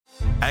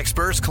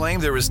Experts claim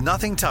there is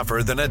nothing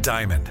tougher than a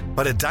diamond.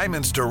 But at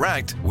Diamonds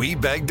Direct, we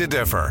beg to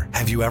differ.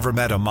 Have you ever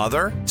met a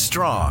mother?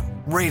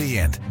 Strong,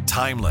 radiant,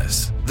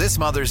 timeless. This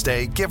Mother's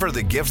Day, give her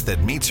the gift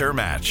that meets her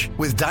match.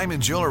 With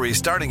diamond jewelry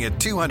starting at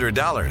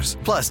 $200.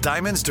 Plus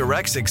Diamonds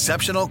Direct's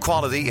exceptional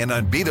quality and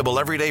unbeatable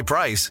everyday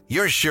price,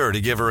 you're sure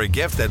to give her a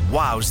gift that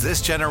wows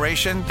this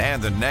generation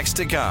and the next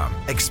to come.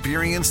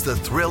 Experience the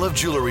thrill of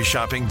jewelry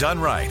shopping done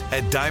right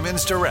at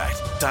Diamonds Direct.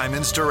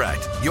 Diamonds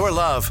Direct. Your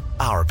love,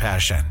 our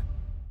passion.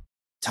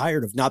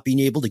 Tired of not being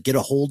able to get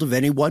a hold of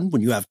anyone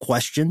when you have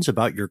questions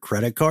about your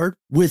credit card?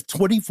 With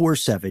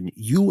 24/7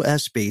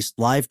 U.S.-based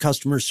live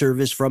customer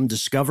service from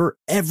Discover,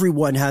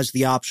 everyone has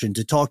the option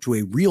to talk to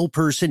a real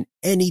person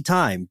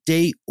anytime,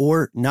 day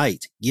or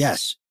night.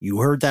 Yes, you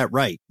heard that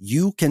right.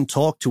 You can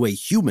talk to a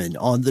human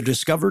on the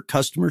Discover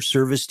customer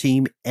service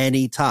team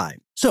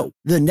anytime. So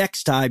the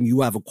next time you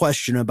have a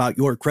question about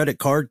your credit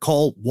card,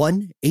 call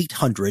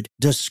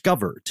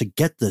 1-800-DISCOVER to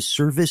get the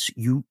service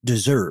you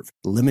deserve.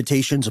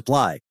 Limitations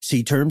apply.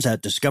 See terms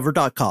at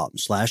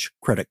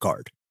discover.com/credit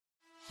card.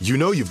 You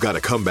know you've got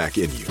a comeback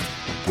in you.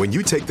 When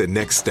you take the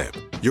next step,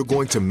 you're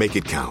going to make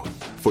it count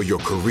for your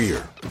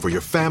career, for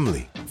your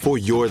family, for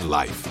your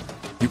life.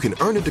 You can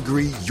earn a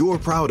degree you're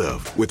proud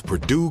of with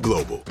Purdue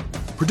Global.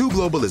 Purdue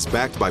Global is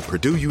backed by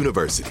Purdue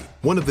University,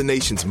 one of the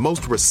nation's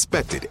most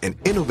respected and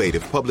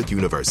innovative public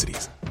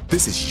universities.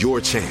 This is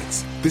your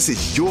chance. This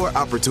is your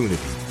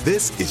opportunity.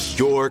 This is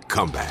your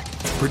comeback.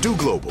 Purdue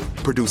Global,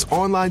 Purdue's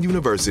online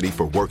university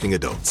for working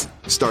adults.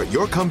 Start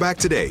your comeback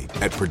today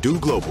at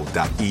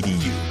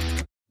purdueglobal.edu.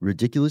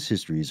 Ridiculous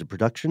History is a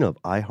production of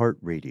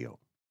iHeartRadio.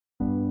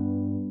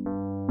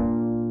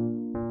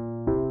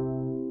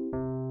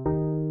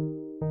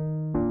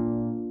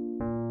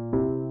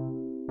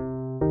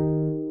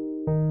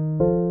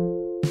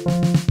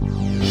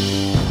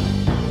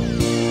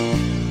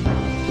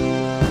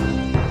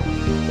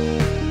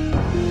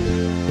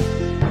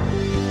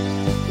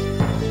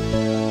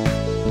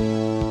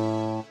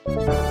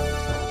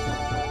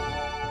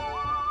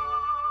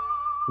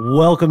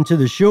 Welcome to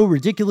the show,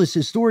 Ridiculous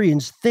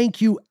Historians. Thank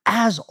you,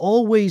 as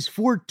always,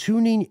 for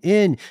tuning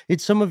in.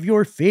 It's some of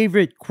your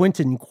favorite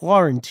Quentin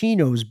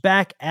Quarantinos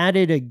back at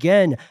it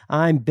again.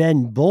 I'm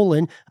Ben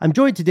Bolin. I'm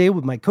joined today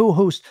with my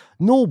co-host,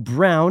 Noel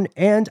Brown,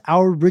 and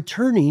our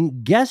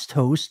returning guest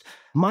host,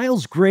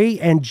 Miles Gray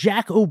and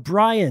Jack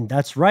O'Brien.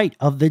 That's right,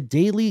 of the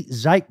Daily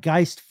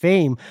Zeitgeist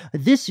fame.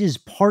 This is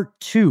part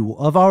 2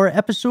 of our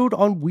episode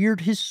on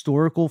weird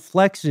historical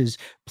flexes.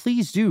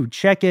 Please do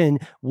check in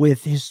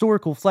with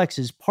Historical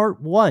Flexes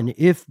Part 1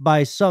 if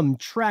by some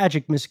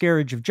tragic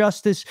miscarriage of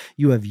justice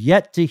you have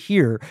yet to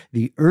hear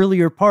the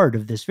earlier part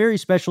of this very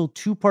special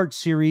 2-part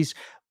series.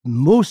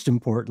 Most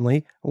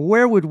importantly,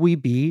 where would we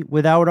be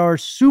without our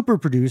super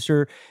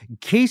producer,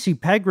 Casey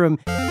Pegram?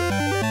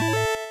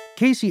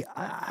 Casey,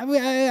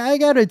 I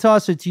got to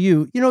toss it to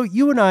you. You know,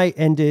 you and I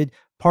ended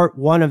part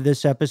 1 of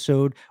this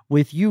episode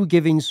with you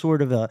giving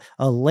sort of a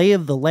lay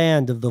of the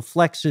land of the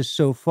flexes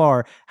so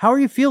far. How are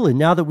you feeling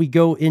now that we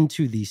go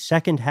into the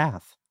second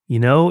half? You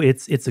know,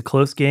 it's a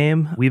close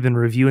game. We've been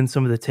reviewing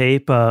some of the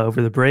tape over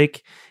the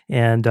break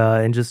and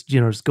just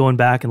going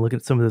back and looking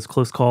at some of those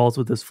close calls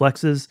with those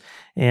flexes.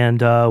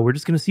 And we're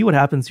just going to see what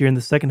happens here in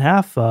the second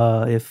half,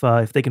 if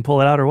they can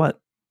pull it out or what.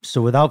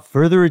 So without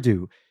further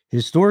ado,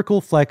 Historical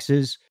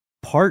Flexes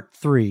Part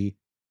 3,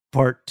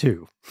 Part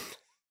 2.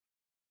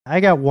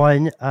 I got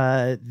one.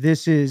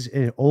 This is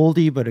an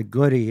oldie but a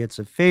goodie. It's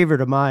a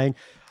favorite of mine.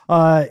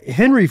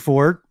 Henry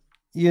Ford,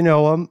 you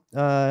know him.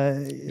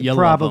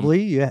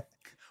 Probably. Yeah.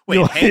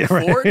 Wait, Hank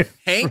Ford? Right,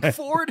 Hank right.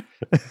 Ford?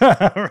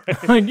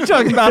 Are you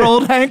talking about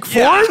old Hank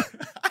Ford?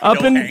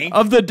 Hank.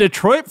 Of the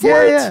Detroit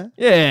Fords?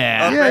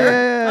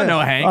 Yeah. I know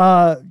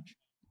Hank.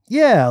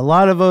 Yeah, a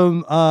lot of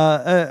them,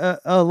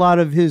 a lot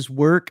of his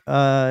work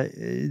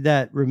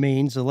that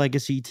remains a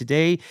legacy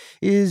today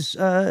is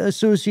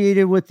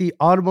associated with the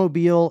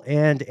automobile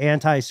and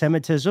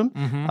anti-Semitism.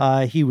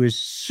 Mm-hmm. He was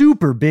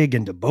super big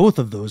into both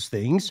of those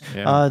things.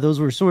 Yeah.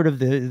 Those were sort of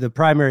the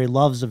primary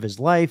loves of his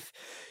life.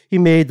 He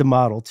made the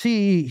Model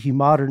T. He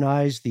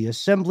modernized the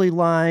assembly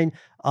line.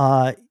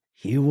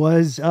 He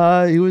was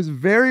a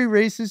very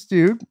racist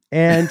dude,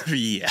 and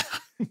Yeah.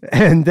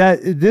 and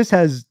this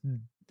has.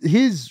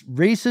 His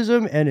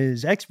racism and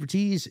his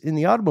expertise in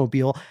the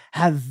automobile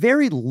have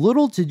very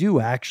little to do,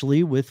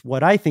 actually, with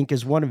what I think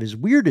is one of his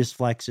weirdest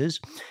flexes,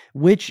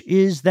 which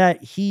is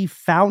that he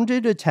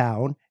founded a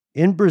town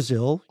in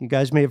Brazil. You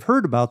guys may have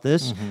heard about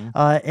this.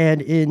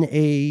 And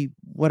in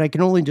what I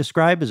can only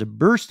describe as a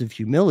burst of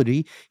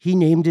humility, he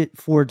named it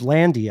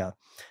Fordlandia.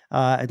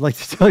 I'd like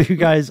to tell you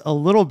guys a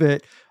little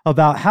bit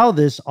about how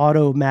this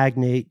auto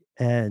magnate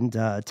and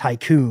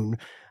tycoon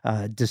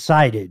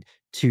decided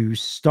to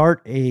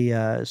start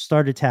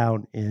a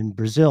town in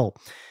Brazil.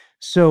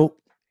 So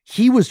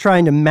he was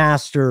trying to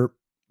master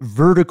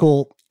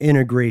vertical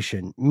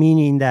integration,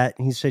 meaning that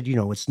he said,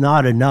 it's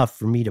not enough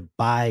for me to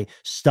buy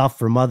stuff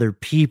from other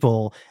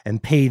people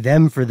and pay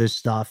them for this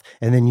stuff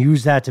and then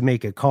use that to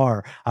make a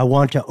car. I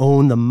want to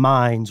own the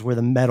mines where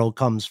the metal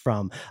comes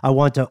from. I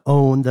want to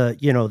own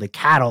the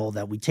cattle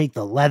that we take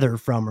the leather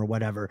from or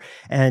whatever.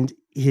 And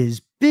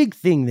his big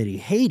thing that he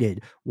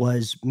hated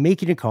was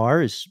making a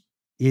car is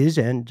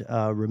and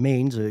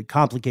remains a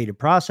complicated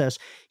process.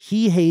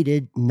 He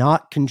hated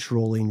not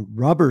controlling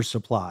rubber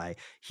supply.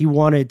 He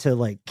wanted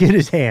to get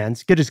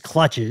his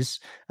clutches,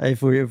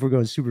 if we're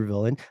going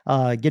supervillain,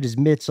 get his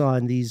mitts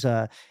on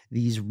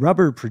these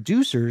rubber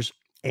producers.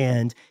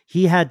 And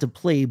he had to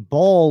play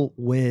ball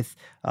with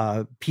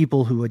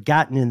people who had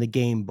gotten in the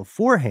game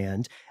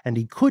beforehand, and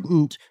he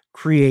couldn't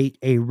create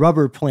a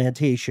rubber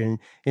plantation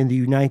in the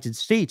United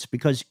States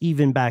because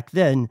even back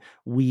then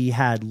we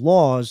had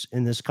laws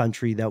in this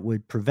country that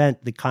would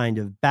prevent the kind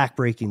of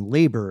backbreaking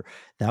labor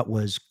that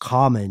was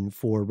common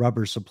for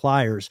rubber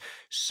suppliers.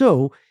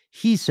 So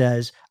he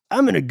says,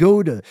 I'm going to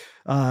go to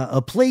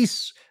a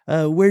place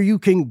where you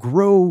can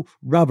grow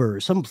rubber,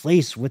 some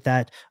place with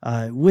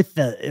with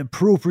the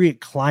appropriate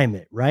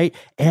climate, right?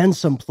 And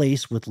some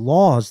place with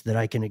laws that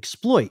I can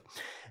exploit.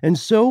 And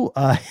so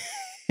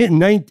in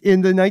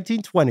the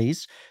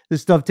 1920s,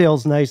 this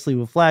dovetails nicely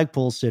with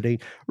flagpole sitting.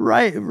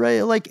 Right,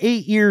 like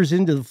 8 years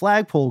into the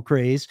flagpole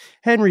craze,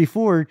 Henry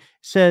Ford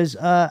says,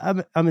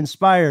 I'm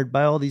inspired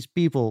by all these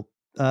people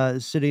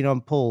sitting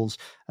on poles.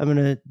 I'm going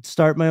to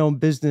start my own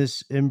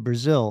business in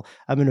Brazil.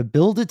 I'm going to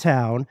build a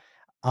town.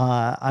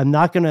 I'm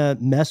not going to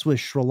mess with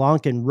Sri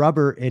Lankan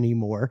rubber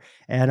anymore.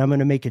 And I'm going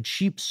to make a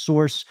cheap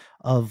source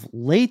of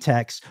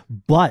latex.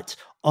 But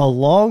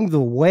along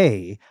the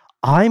way,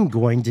 I'm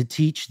going to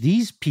teach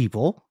these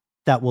people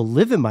that will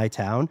live in my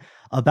town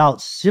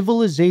about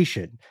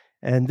civilization.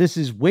 And this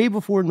is way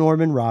before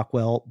Norman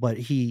Rockwell, but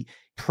he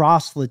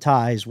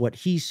proselytized what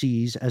he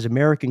sees as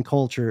American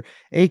culture,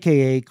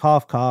 aka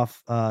cough,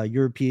 cough,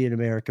 European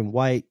American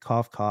white,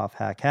 cough, cough,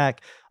 hack,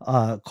 hack,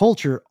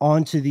 culture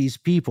onto these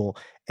people.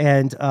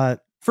 And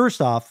first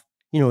off,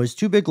 his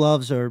two big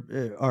loves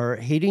are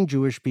hating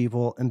Jewish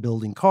people and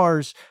building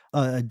cars.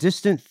 A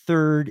distant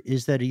third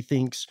is that he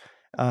thinks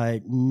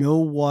no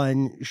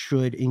one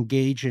should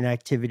engage in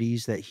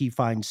activities that he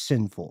finds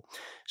sinful.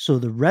 So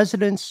the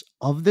residents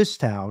of this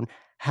town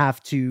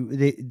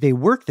they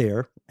work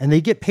there and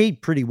they get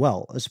paid pretty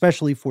well,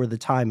 especially for the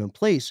time and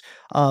place.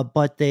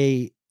 But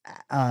they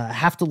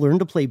have to learn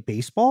to play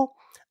baseball.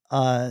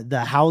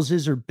 The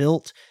houses are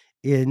built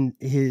in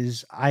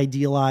his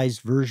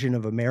idealized version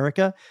of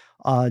America.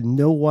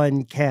 No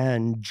one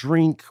can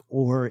drink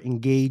or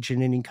engage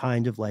in any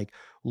kind of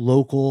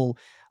local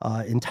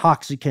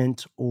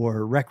intoxicant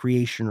or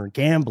recreation or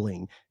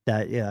gambling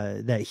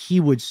that he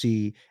would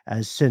see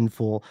as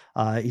sinful.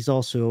 He's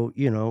also,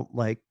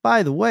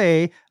 by the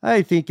way,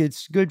 I think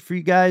it's good for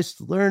you guys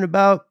to learn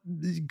about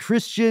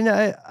Christian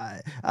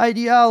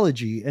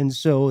ideology. And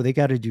so they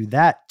got to do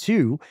that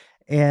too.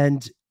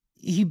 And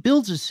he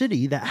builds a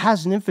city that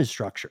has an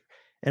infrastructure.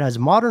 It has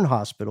modern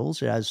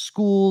hospitals, it has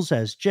schools, it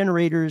has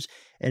generators,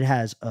 it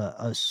has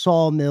a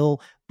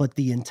sawmill, but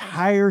the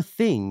entire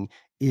thing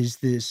is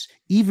this,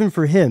 even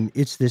for him,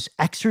 it's this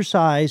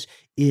exercise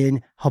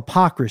in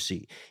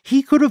hypocrisy.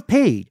 He could have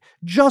paid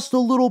just a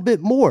little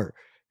bit more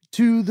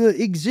to the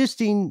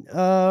existing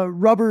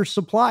rubber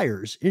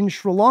suppliers in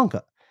Sri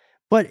Lanka,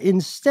 but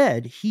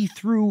instead he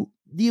threw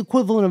the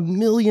equivalent of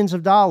millions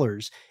of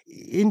dollars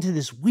into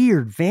this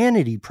weird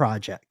vanity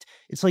project.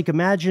 It's like,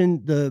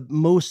 imagine the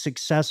most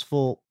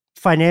successful,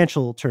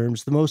 financial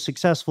terms, the most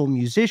successful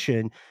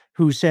musician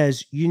who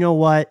says, you know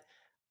what,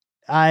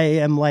 I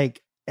am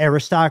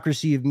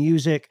aristocracy of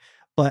music,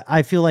 but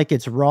I feel like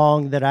it's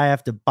wrong that I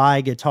have to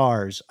buy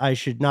guitars. I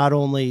should not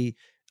only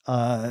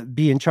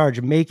be in charge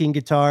of making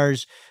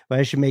guitars, but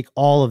I should make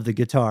all of the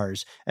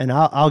guitars, and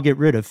I'll get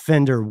rid of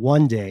Fender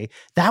one day.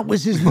 That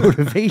was his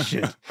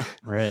motivation.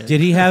 Right?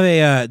 Did he have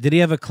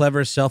a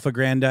clever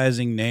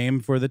self-aggrandizing name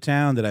for the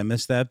town? Did I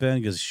miss that, Ben?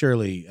 Because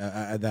surely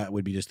that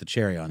would be just the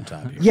cherry on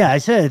top here. Yeah, I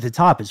said at the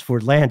top it's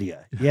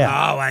Fordlandia. Yeah.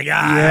 Oh my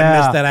God, yeah. I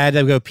missed that. I had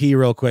to go pee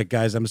real quick,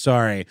 guys. I'm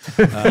sorry.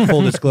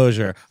 Full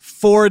disclosure,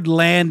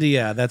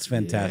 Fordlandia. That's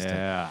fantastic.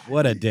 Yeah.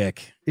 What a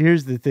dick.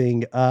 Here's the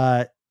thing.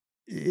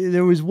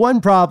 There was one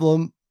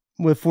problem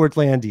with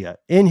Fordlandia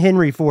in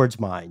Henry Ford's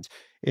mind.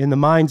 In the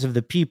minds of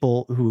the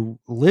people who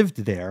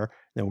lived there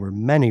were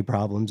many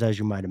problems, as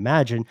you might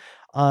imagine.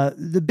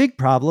 The big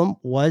problem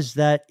was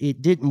that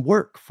it didn't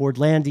work.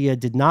 Fordlandia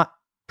did not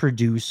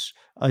produce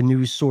a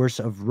new source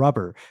of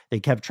rubber. They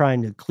kept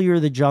trying to clear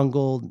the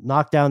jungle,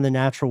 knock down the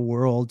natural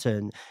world,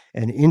 and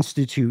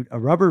institute a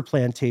rubber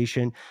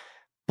plantation,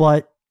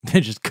 but they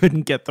just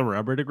couldn't get the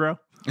rubber to grow.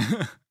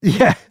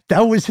 Yeah,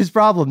 that was his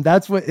problem.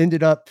 That's what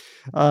ended up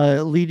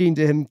leading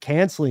to him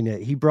canceling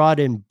it. He brought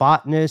in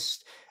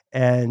botanists,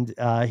 and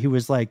he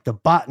was like, the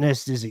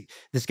botanist is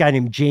this guy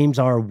named James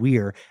R.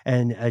 Weir.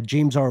 And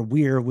James R.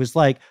 Weir was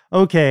like,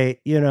 okay,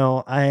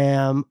 I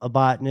am a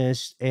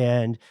botanist,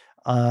 and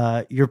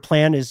your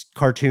plan is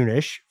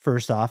cartoonish.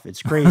 First off,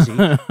 it's crazy.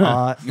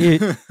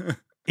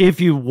 if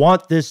you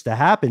want this to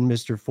happen,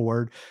 Mr.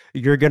 Ford,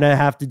 you're going to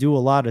have to do a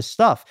lot of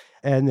stuff.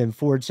 And then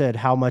Ford said,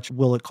 how much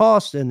will it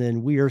cost? And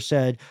then Weir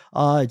said,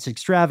 it's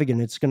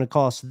extravagant. It's going to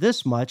cost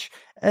this much.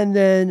 And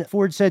then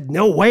Ford said,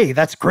 no way.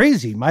 That's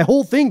crazy. My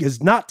whole thing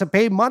is not to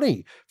pay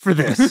money for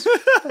this.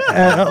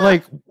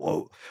 Like,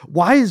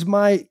 why is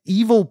my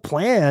evil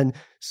plan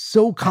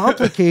so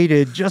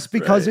complicated just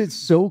because it's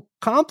so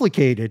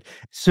complicated?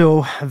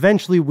 So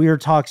eventually Weir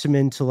talks him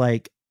into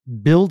like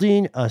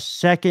building a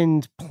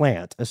second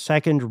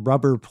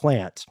rubber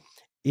plant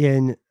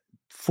in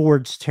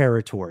Ford's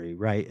territory,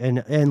 right?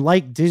 And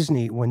like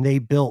Disney, when they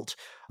built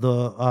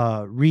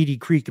the Reedy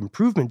Creek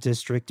Improvement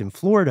District in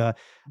Florida,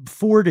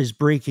 Ford is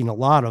breaking a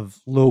lot of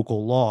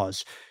local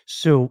laws.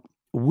 So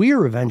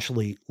Weir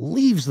eventually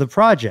leaves the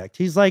project.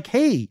 He's like,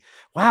 hey,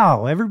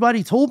 wow,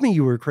 everybody told me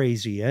you were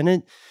crazy. And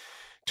it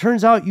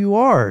turns out you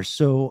are.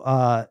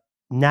 So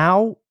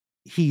now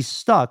he's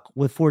stuck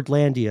with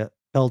Fordlandia,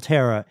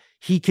 Belterra.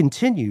 He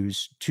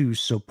continues to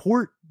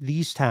support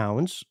these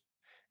towns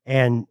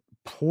and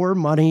pour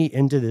money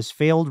into this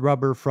failed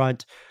rubber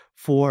front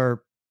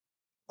for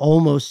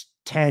almost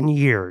 10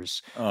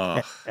 years.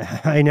 Oh,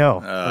 I know.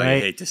 Right? I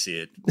hate to see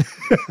it.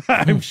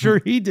 I'm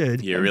sure he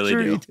did. You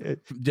really do.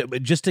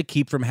 Just to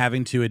keep from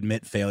having to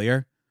admit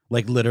failure,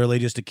 like literally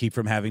just to keep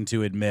from having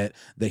to admit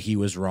that he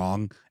was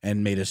wrong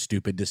and made a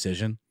stupid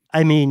decision.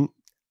 I mean,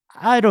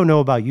 I don't know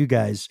about you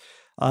guys.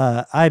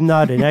 I'm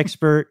not an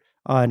expert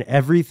on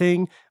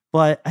everything,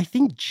 but I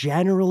think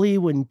generally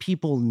when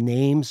people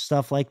name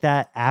stuff like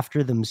that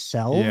after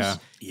themselves,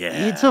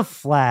 it's a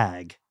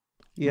flag.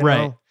 You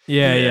know?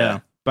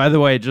 Yeah. By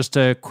the way, just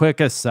a quick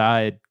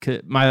aside,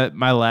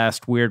 my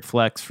last weird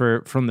flex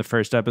from the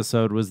first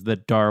episode was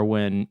that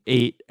Darwin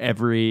ate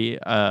every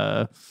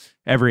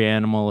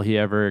animal he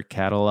ever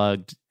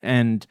cataloged.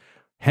 And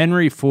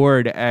Henry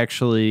Ford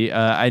actually,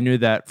 I knew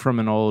that from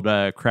an old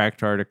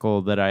Cracked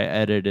article that I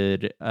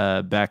edited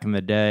back in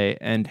the day.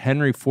 And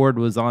Henry Ford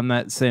was on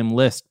that same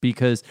list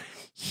because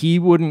he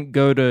wouldn't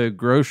go to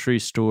grocery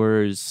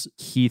stores.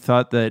 He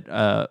thought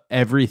that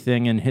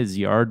everything in his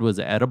yard was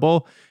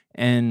edible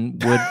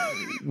and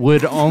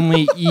would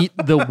only eat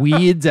the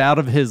weeds out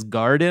of his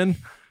garden.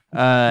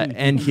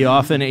 And he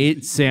often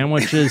ate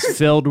sandwiches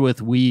filled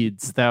with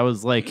weeds. That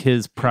was like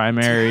his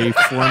primary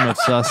form of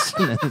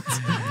sustenance.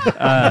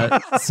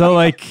 So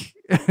like,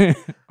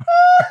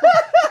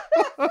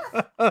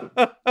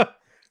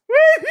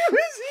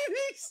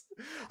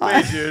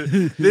 Wait,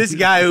 dude, this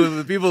guy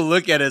who people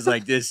look at as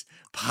like this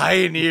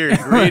pioneer,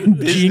 great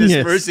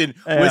business person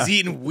was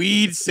eating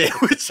weed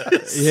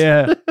sandwiches.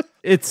 Yeah.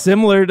 It's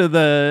similar to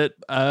the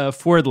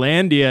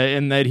Fordlandia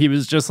in that he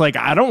was just like,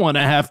 I don't want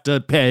to have to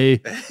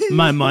pay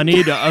my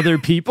money to other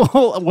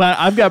people. Well,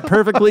 I've got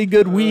perfectly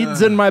good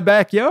weeds in my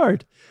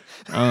backyard.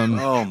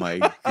 Oh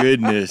my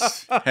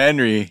goodness,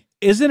 Henry.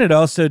 Isn't it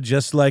also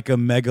just like a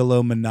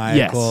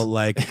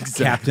megalomaniacal,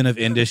 captain of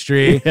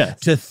industry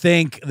to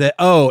think that,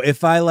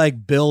 if I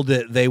like build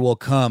it, they will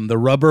come. The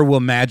rubber will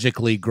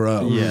magically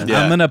grow. Yeah.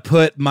 I'm going to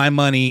put my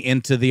money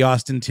into the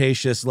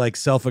ostentatious, like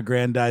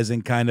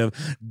self-aggrandizing kind of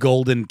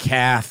golden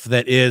calf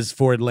that is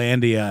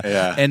Fordlandia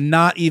and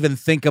not even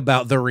think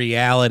about the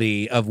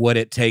reality of what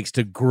it takes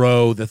to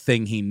grow the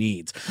thing he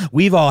needs.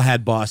 We've all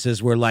had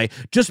bosses where like,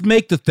 just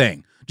make the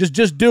thing.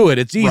 Just do it.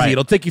 It's easy. Right.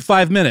 It'll take you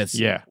 5 minutes.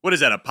 Yeah. What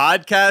is that, a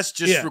podcast?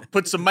 Just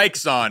put some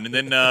mics on and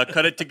then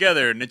cut it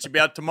together and it should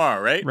be out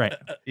tomorrow, right? Right.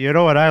 You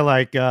know what I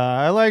like?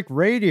 I like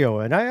radio,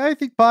 and I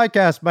think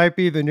podcast might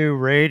be the new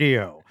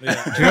radio.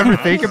 Yeah. Did you ever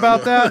think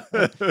about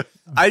that?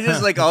 I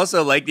just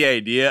also like the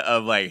idea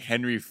of like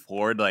Henry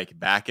Ford like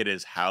back at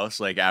his house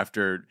like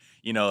after,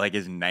 like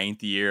his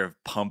 9th year of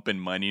pumping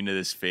money into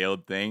this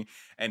failed thing.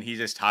 And he's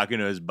just talking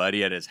to his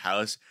buddy at his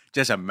house,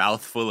 just a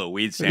mouthful of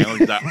weed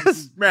sandwich. Like,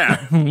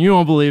 man, you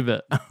won't believe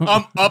it.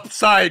 I'm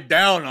upside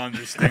down on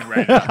this thing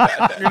right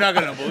now. You're not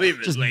gonna believe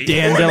it. Just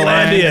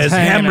Fordlandia is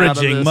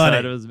hemorrhaging money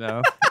out of his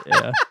mouth.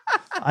 Yeah.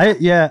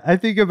 I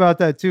think about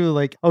that too.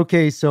 Like,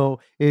 okay, so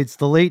it's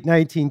the late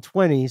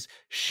 1920s.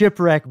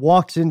 Shipwreck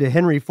walks into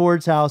Henry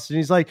Ford's house and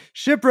he's like,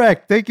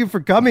 Shipwreck, thank you for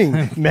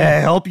coming. May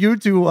I help you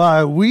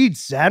to weed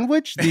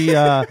sandwich?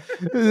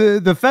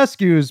 The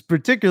fescue is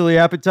particularly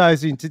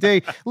appetizing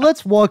today.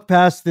 Let's walk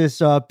past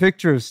this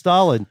picture of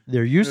Stalin.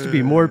 There used to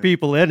be more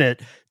people in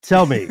it.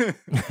 Tell me,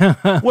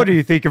 what do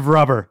you think of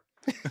rubber?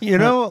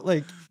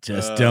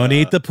 Just don't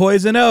eat the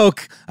poison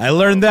oak. I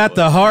learned that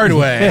the hard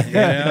way.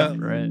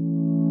 Right.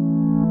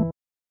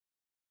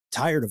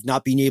 Tired of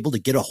not being able to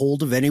get a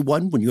hold of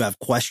anyone when you have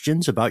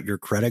questions about your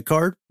credit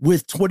card?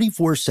 With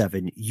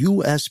 24/7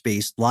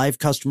 U.S.-based live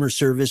customer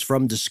service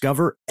from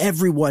Discover,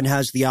 everyone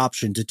has the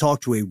option to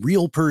talk to a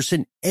real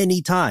person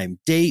anytime,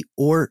 day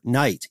or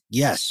night.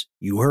 Yes,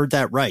 you heard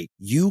that right.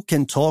 You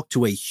can talk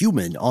to a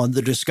human on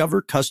the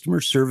Discover customer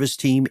service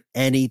team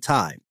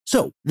anytime.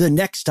 So the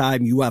next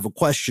time you have a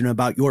question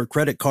about your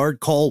credit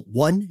card, call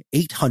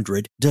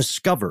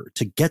 1-800-DISCOVER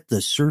to get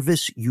the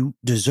service you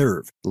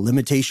deserve.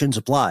 Limitations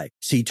apply.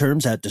 See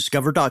terms at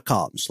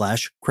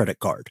discover.com/credit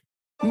card.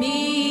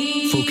 Me.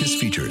 Focus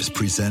Features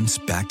presents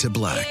Back to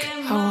Black.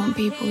 I want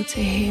people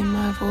to hear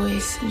my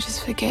voice and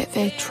just forget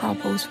their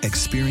troubles.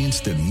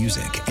 Experience the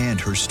music and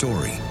her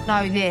story.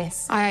 Know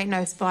this, I ain't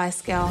no Spice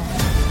Girl.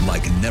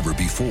 Like never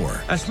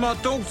before. That's my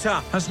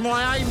daughter. That's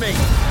my Amy.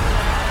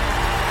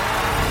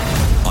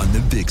 On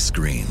the big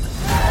screen.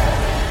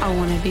 I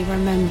want to be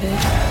remembered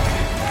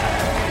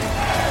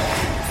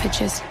for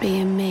just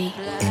being me.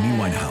 Amy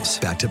Winehouse,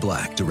 Back to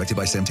Black, directed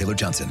by Sam Taylor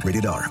Johnson.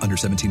 Rated R, under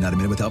 17, not a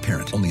minute without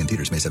parent. Only in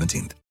theaters May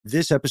 17th.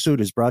 This episode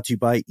is brought to you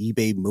by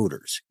eBay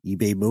Motors.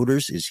 eBay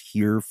Motors is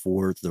here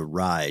for the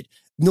ride.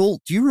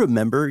 Noel, do you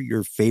remember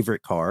your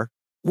favorite car?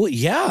 Well,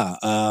 yeah.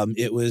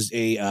 It was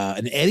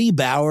an Eddie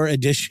Bauer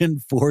edition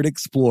Ford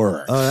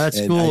Explorer. Oh, that's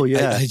cool.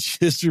 I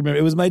just remember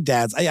it was my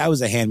dad's. I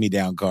was a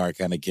hand-me-down car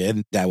kind of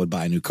kid. Dad would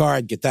buy a new car.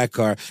 I'd get that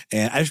car.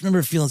 And I just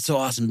remember feeling so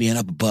awesome being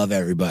up above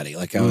everybody,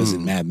 like I was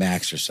in Mad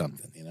Max or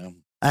something, you know?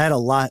 I had a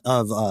lot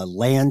of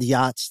land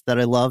yachts that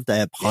I loved. I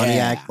had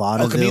Pontiac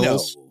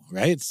Bonnevilles.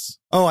 Right?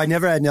 Oh, I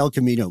never had an El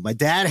Camino. My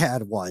dad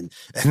had one,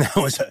 and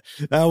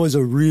that was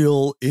a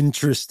real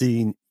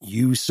interesting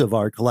use of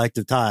our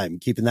collective time,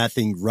 keeping that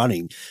thing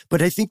running.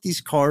 But I think these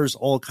cars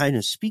all kind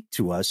of speak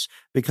to us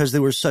because they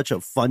were such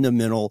a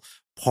fundamental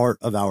part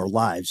of our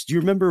lives. Do you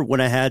remember when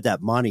I had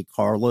that Monte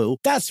Carlo?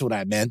 That's what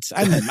I meant.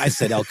 I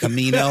said El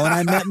Camino, and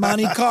I meant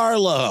Monte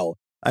Carlo.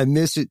 I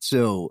miss it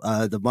so.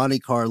 The Monte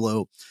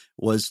Carlo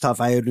was tough.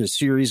 I had a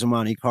series of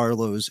Monte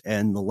Carlos,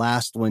 and the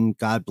last one,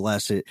 God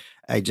bless it,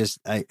 I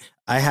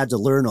had to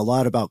learn a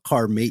lot about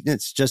car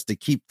maintenance just to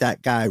keep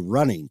that guy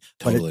running.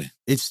 Totally.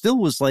 But it still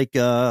was like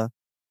a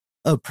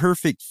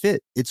perfect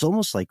fit. It's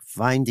almost like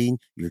finding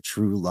your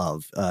true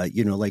love.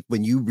 Like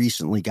when you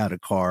recently got a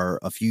car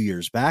a few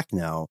years back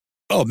now.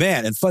 Oh,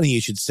 man. And funny you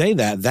should say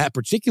that. That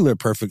particular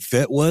perfect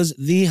fit was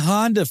the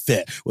Honda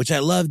Fit, which I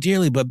love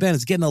dearly. But, Ben,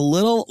 it's getting a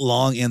little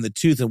long in the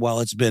tooth. And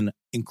while it's been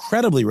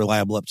incredibly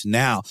reliable up to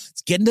now,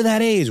 it's getting to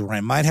that age where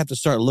I might have to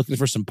start looking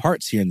for some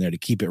parts here and there to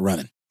keep it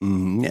running.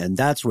 Mm-hmm. And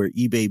that's where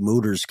eBay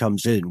Motors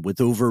comes in. With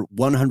over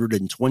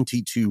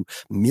 122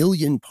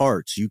 million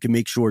parts, you can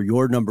make sure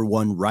your number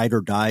one ride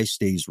or die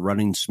stays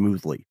running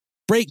smoothly.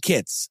 Brake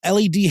kits,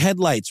 LED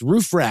headlights,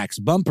 roof racks,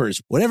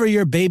 bumpers, whatever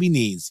your baby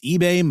needs,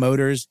 eBay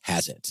Motors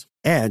has it.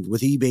 And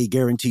with eBay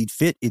Guaranteed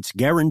Fit, it's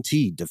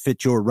guaranteed to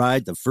fit your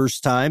ride the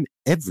first time,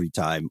 every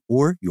time,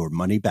 or your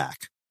money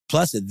back.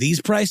 Plus, at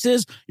these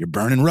prices, you're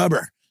burning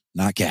rubber,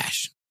 not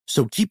cash.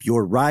 So keep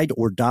your ride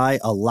or die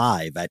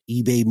alive at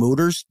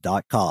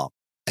ebaymotors.com.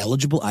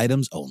 Eligible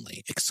items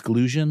only.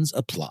 Exclusions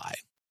apply.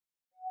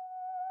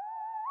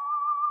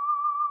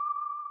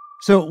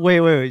 So,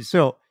 wait.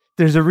 So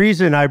there's a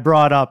reason I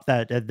brought up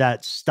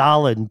that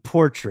Stalin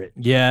portrait.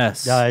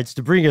 Yes. It's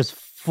to bring us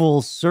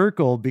full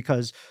circle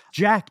because,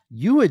 Jack,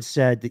 you had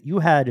said that you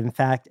had, in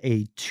fact,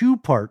 a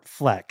two-part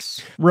flex.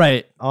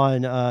 Right.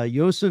 On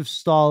Joseph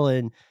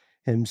Stalin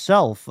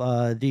himself.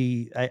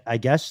 I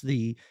guess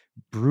the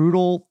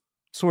brutal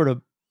sort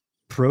of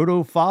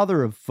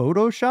proto-father of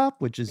Photoshop,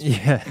 which is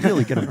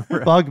really going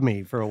to bug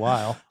me for a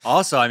while.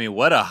 Also, I mean,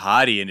 what a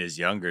hottie in his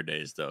younger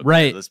days, though.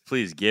 Right. Let's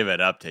please give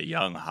it up to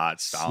young, hot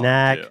Stalin,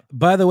 Snack. too.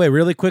 By the way,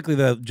 really quickly,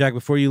 though, Jack,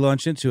 before you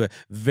launch into it,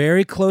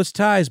 very close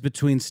ties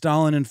between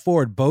Stalin and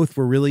Ford. Both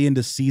were really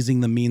into seizing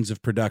the means of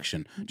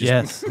production.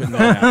 Yes.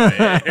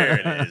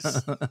 There it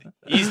is.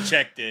 He's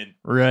checked in.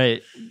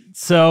 Right.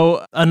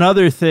 So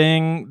another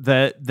thing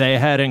that they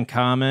had in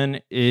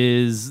common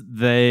is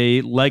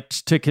they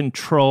liked to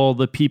control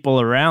the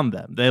people around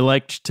them. They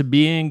liked to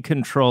be in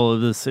control of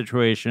the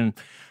situation.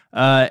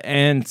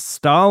 And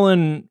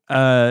Stalin,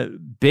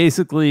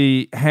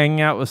 basically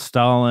hanging out with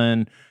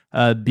Stalin,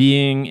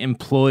 being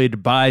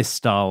employed by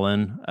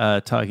Stalin,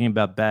 talking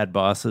about bad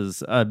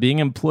bosses, being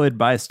employed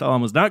by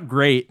Stalin was not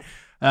great.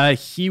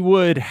 He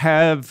would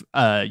have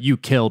you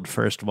killed,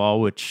 first of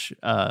all, which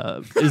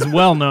is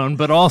well known,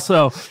 but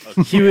also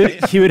he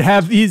would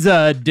have these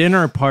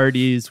dinner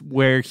parties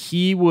where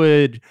he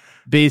would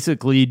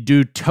basically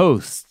do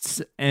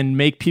toasts and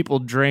make people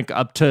drink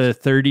up to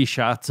 30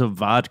 shots of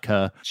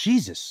vodka.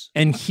 Jesus.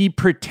 And he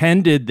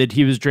pretended that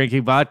he was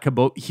drinking vodka,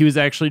 but he was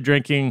actually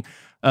drinking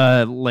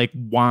like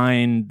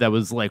wine that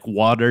was like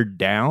watered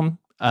down.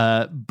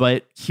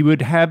 But he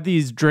would have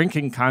these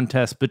drinking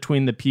contests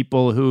between the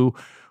people who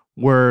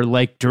were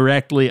like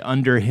directly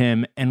under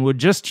him and would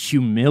just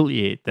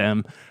humiliate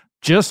them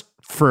just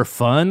for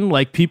fun.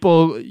 Like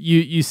people,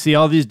 you see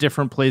all these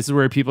different places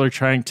where people are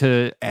trying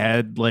to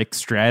add like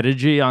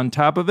strategy on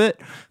top of it,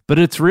 but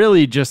it's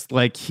really just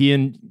like he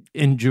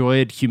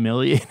enjoyed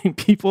humiliating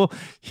people.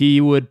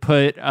 He would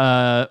put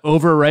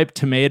overripe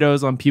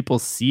tomatoes on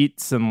people's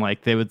seats and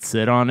like they would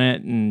sit on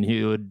it and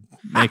he would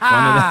make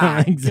fun of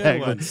them. Exactly.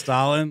 Good one,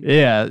 Stalin.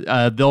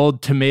 Yeah. The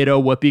old tomato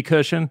whoopee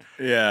cushion.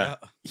 Yeah.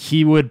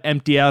 He would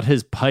empty out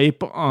his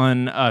pipe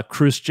on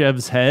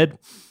Khrushchev's head.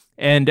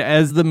 And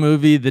as the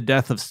movie The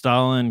Death of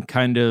Stalin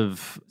kind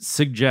of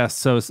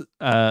suggests, so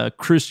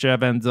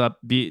Khrushchev ends up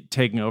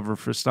taking over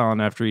for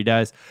Stalin after he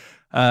dies,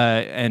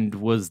 and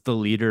was the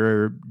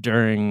leader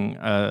during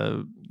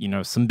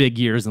some big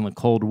years in the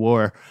Cold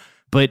War.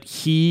 But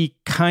he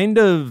kind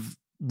of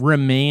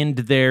remained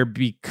there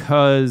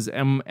because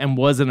and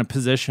was in a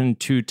position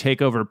to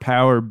take over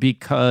power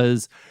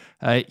because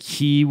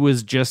he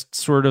was just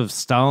sort of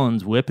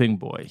Stalin's whipping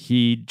boy.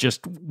 He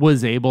just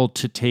was able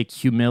to take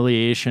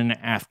humiliation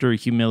after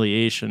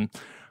humiliation.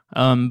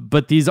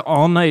 But these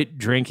all-night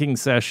drinking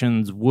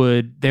sessions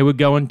would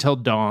go until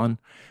dawn.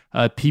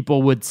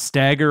 People would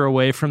stagger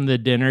away from the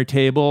dinner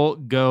table,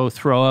 go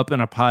throw up in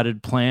a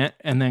potted plant,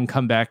 and then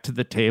come back to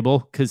the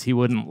table because he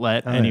wouldn't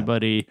let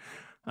anybody.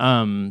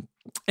 And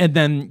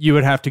then you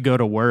would have to go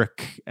to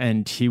work,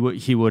 and he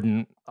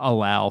wouldn't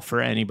allow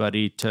for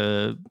anybody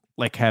to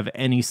like have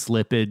any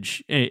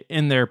slippage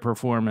in their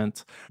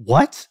performance.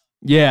 What?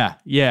 Yeah.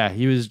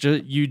 He was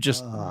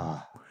just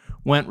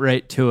went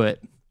right to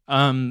it.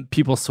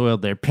 People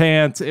soiled their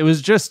pants. It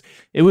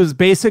was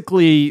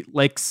basically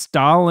like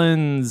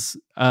Stalin's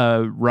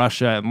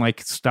Russia, and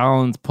like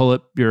Stalin's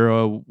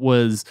Politburo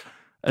was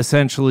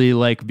essentially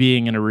like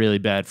being in a really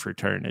bad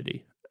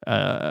fraternity.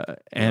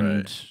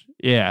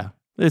 Yeah,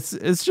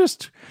 it's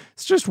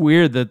just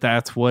weird that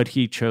that's what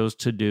he chose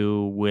to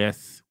do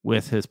with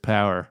his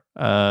power,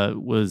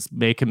 was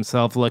make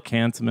himself look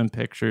handsome in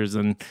pictures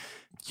and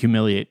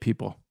humiliate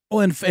people. Oh,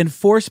 and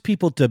force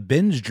people to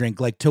binge drink.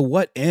 Like, to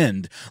what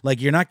end?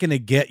 Like, you're not going to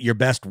get your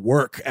best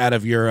work out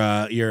of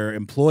your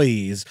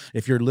employees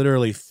if you're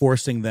literally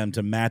forcing them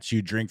to match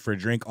you drink for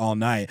drink all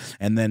night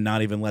and then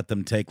not even let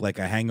them take like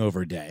a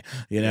hangover day.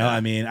 You know, I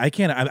mean, I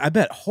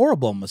bet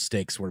horrible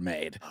mistakes were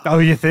made. Oh,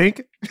 you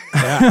think?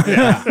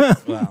 Yeah.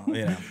 Well,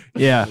 you know.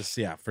 Yeah.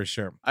 Yeah, for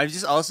sure. I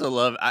just also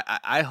love,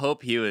 I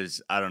hope he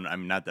was, I don't know, I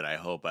mean, not that I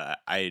hope,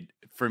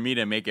 for me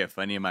to make it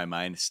funny in my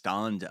mind,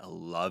 Stalin's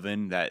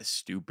loving that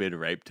stupid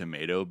ripe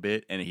tomato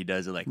bit, and he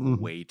does it like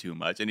way too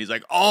much. And he's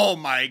like, oh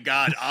my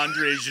God,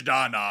 Andrei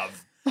Zhdanov,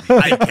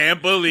 I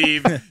can't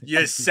believe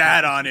you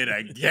sat on it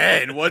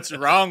again. What's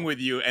wrong with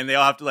you? And they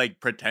all have to like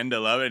pretend to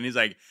love it. And he's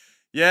like,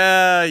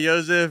 yeah,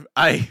 Joseph,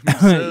 I'm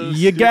so you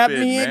stupid, got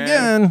me man.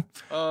 again.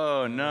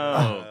 Oh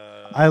no.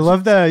 I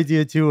love that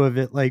idea too of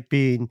it like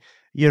being,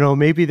 you know,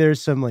 maybe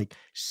there's some like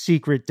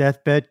secret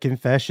deathbed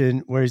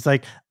confession where he's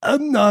like,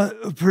 I'm not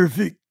a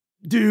perfect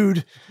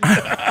dude.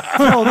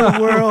 Tell the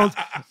world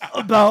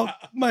about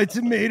my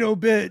tomato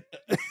bit.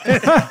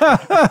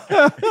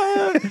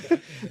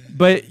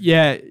 But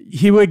yeah,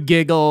 he would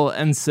giggle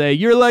and say,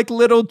 you're like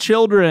little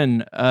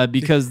children,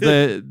 because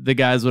the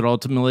guys would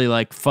ultimately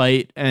like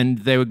fight, and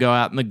they would go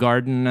out in the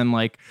garden and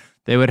like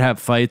they would have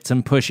fights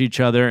and push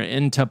each other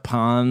into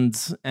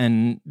ponds.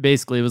 And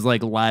basically it was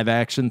like live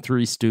action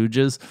Three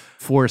Stooges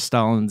for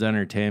Stalin's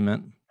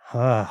entertainment.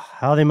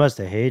 How they must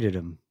have hated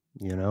him,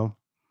 you know?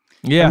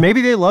 Yeah. Or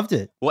maybe they loved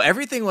it. Well,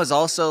 everything was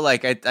also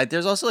like,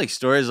 there's also like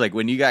stories like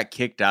when you got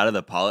kicked out of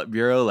the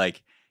Politburo,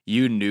 like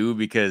you knew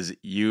because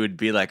you would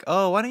be like,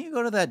 oh, why don't you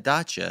go to that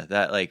dacha,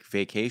 that like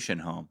vacation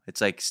home?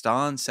 It's like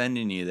Stalin's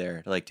sending you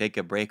there to like take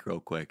a break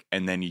real quick.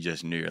 And then you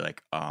just knew, you're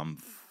like, I'm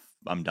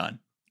done.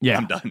 Yeah.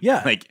 I'm done.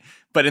 Yeah. Like,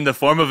 but in the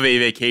form of a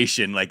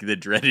vacation, like the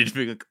dreaded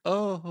being like,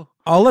 oh.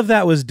 All of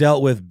that was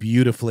dealt with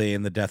beautifully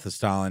in The Death of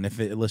Stalin.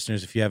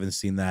 Listeners, if you haven't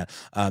seen that,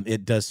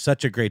 it does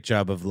such a great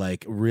job of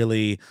like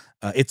really,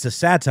 it's a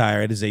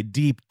satire. It is a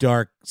deep,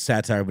 dark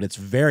satire, but it's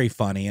very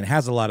funny and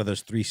has a lot of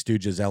those Three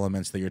Stooges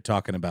elements that you're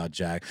talking about,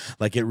 Jack.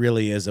 Like, it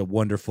really is a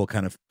wonderful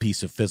kind of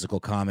piece of physical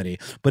comedy,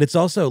 but it's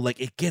also like,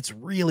 it gets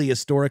really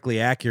historically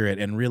accurate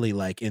and really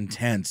like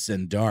intense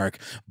and dark,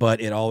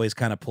 but it always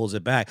kind of pulls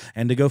it back.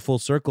 And to go full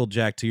circle,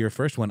 Jack, to your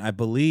first one, I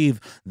believe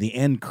the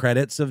end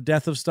credits of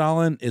Death of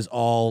Stalin is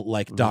all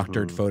like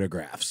doctored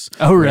photographs.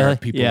 Oh, really?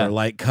 People are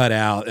like cut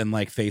out and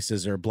like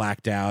faces are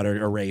blacked out or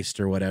erased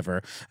or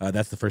whatever.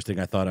 That's the first thing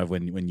I thought of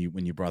when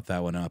you brought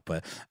that one up.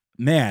 But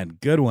man,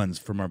 good ones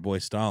from our boy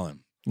Stalin.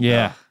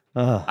 Yeah.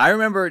 I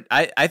remember.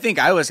 I think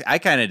I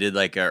kind of did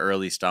like an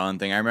early Stalin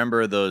thing. I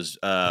remember those.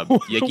 Wait. I love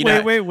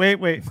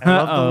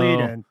the lead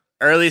in.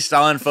 Early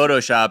Stalin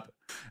Photoshop.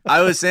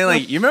 I was saying,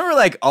 like, you remember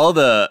like all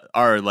the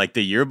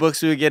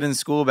yearbooks we would get in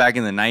school back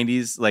in the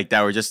 90s, like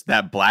that were just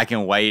that black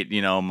and white,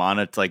 you know,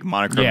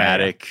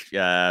 monochromatic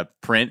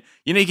print.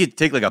 You know, you could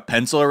take like a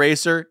pencil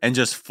eraser and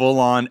just full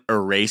on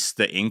erase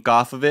the ink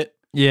off of it.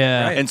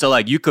 Yeah. Right? And so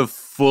like you could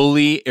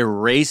fully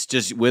erase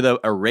just with a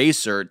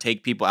eraser,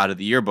 take people out of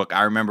the yearbook.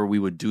 I remember we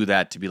would do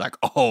that to be like,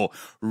 oh,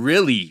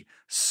 really,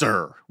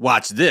 sir?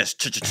 Watch this.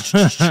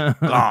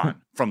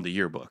 Gone from the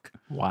yearbook.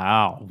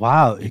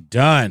 Wow. You're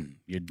done.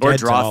 You're dead. Or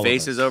draw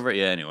faces over it.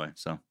 Yeah, anyway.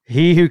 So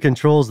he who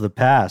controls the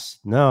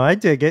past. No, I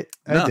dig it.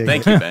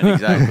 Thank you, Ben.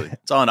 Exactly.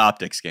 It's all an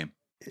optics game.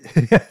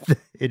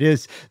 It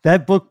is.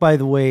 That book, by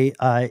the way,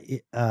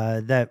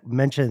 that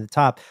mentioned at the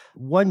top,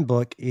 one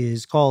book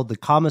is called The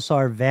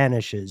Commissar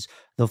Vanishes,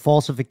 The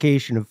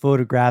Falsification of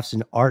Photographs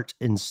and Art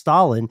in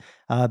Stalin,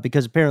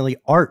 because apparently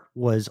art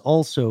was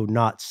also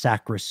not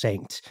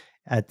sacrosanct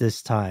at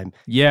this time.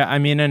 Yeah, I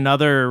mean,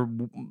 another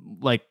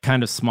like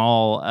kind of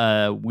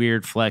small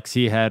weird flex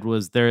he had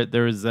was there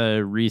was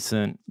a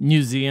recent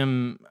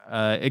museum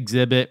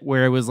exhibit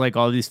where it was like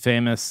all these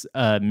famous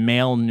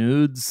male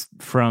nudes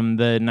from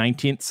the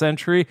 19th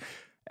century,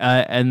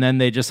 and then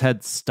they just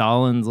had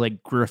Stalin's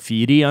like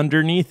graffiti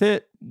underneath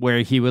it.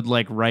 where he would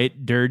like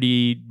write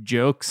dirty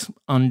jokes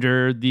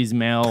under these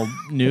male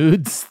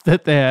nudes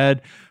that they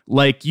had.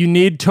 Like, you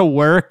need to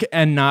work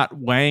and not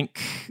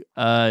wank.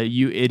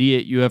 You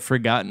idiot, you have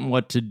forgotten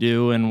what to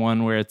do. And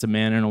one where it's a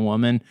man and a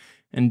woman.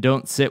 And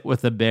don't sit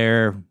with a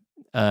bear,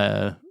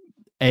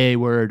 A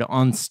word,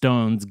 on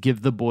stones.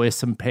 Give the boy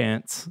some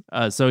pants.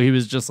 So he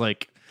was just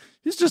like,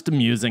 he's just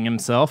amusing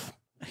himself.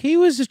 He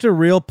was just a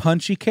real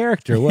punchy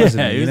character,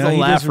 wasn't he? He was a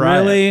laugh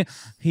riot.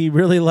 He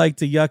really liked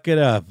to yuck it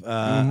up.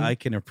 I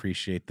can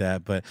appreciate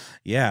that. But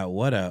yeah,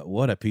 what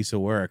a piece of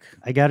work.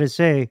 I gotta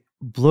say,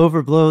 blow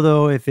for blow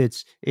though, if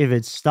it's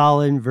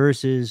Stalin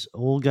versus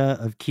Olga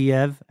of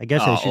Kiev, I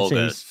guess I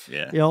should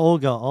say,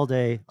 Olga all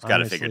day.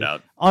 Got it figured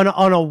out on a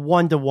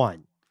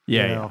 1-to-1.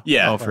 Yeah.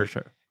 Oh, for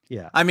sure.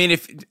 Yeah. I mean,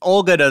 if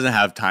Olga doesn't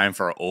have time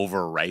for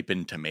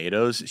over-ripened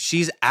tomatoes,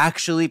 she's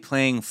actually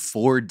playing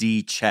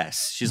 4D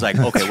chess. She's like,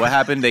 okay, what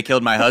happened? They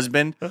killed my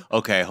husband?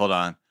 Okay, hold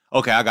on.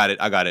 Okay, I got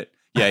it.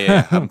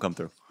 Yeah, have them come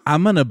through.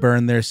 I'm going to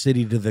burn their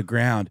city to the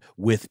ground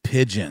with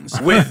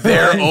pigeons. With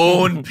their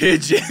own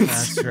pigeons.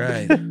 That's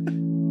right.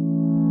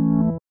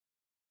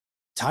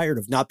 Tired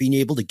of not being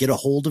able to get a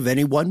hold of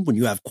anyone when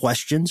you have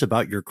questions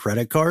about your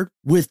credit card?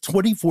 With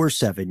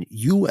 24/7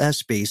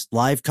 U.S.-based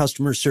live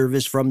customer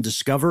service from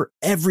Discover,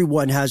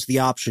 everyone has the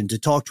option to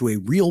talk to a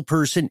real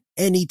person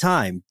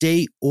anytime,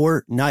 day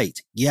or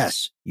night.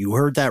 Yes, you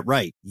heard that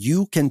right.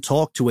 You can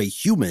talk to a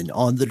human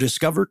on the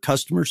Discover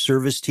customer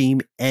service team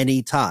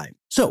anytime.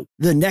 So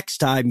the next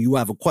time you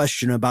have a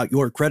question about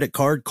your credit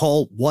card,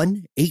 call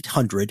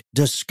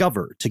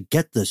 1-800-DISCOVER to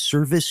get the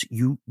service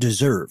you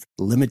deserve.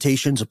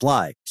 Limitations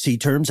apply. See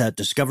terms at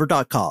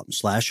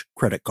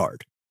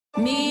discover.com/credit-card.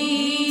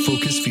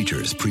 Focus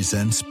Features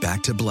presents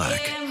Back to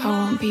Black. I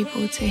want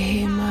people to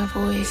hear my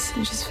voice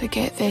and just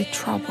forget their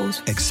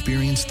troubles.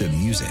 Experience the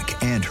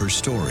music and her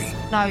story.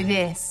 Know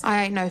this,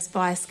 I ain't no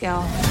Spice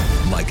Girl.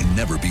 Like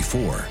never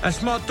before.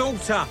 That's my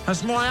daughter.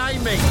 That's my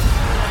Amy.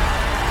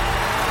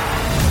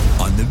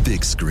 On the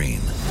big screen.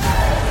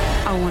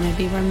 I want to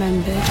be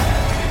remembered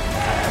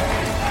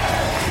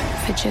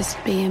for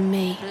just being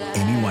me.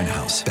 Amy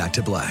Winehouse, Back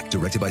to Black,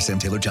 directed by Sam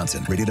Taylor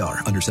Johnson. Rated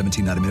R, under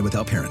 17, not a minute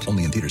without parent.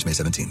 Only in theaters May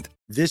 17th.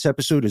 This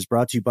episode is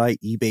brought to you by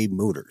eBay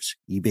Motors.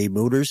 eBay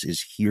Motors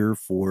is here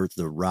for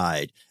the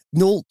ride.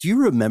 Noel, do you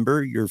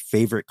remember your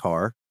favorite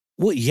car?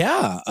 Well,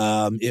 yeah.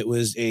 It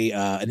was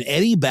an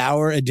Eddie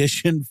Bauer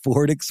edition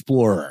Ford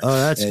Explorer. Oh,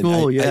 that's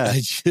cool. I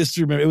just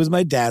remember it was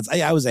my dad's.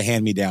 I was a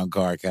hand-me-down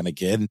car kind of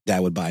kid.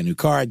 Dad would buy a new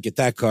car. I'd get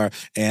that car.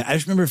 And I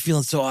just remember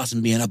feeling so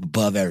awesome being up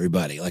above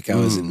everybody, like I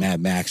was in Mad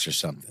Max or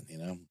something, you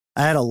know?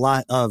 I had a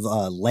lot of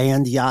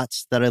land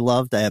yachts that I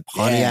loved. I had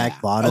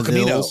Pontiac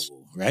Bonnevilles.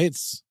 Right?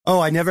 Oh,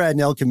 I never had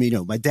an El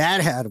Camino. My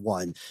dad had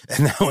one,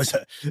 and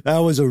that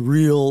was a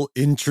real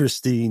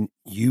interesting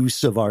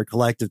use of our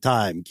collective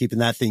time, keeping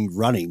that thing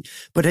running.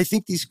 But I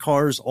think these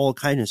cars all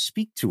kind of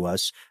speak to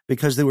us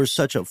because they were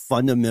such a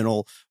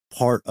fundamental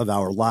part of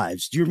our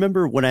lives. Do you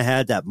remember when I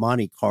had that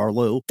Monte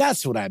Carlo?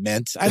 That's what I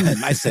meant.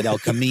 I said El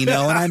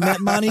Camino, and I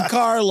meant Monte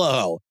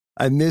Carlo.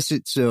 I miss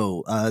it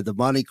so. The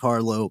Monte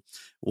Carlo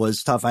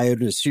was tough. I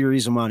had a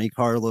series of Monte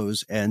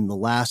Carlos, and the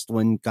last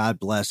one, God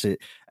bless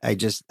it, I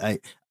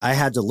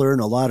had to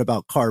learn a lot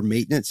about car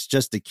maintenance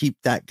just to keep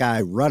that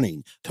guy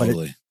running.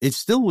 Totally. But it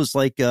still was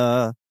like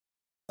a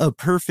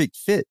perfect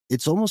fit.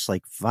 It's almost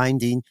like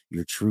finding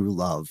your true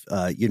love.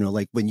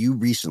 Like when you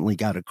recently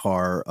got a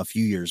car a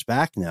few years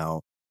back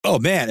now. Oh,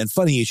 man. And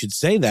funny you should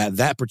say that.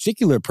 That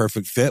particular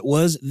perfect fit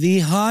was the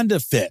Honda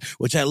Fit,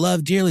 which I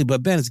love dearly.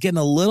 But, Ben, it's getting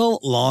a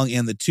little long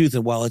in the tooth.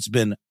 And while it's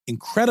been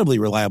incredibly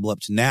reliable up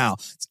to now,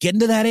 it's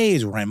getting to that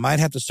age where I might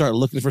have to start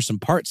looking for some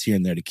parts here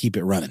and there to keep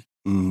it running.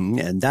 Mm-hmm.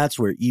 And that's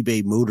where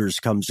eBay Motors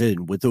comes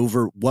in. With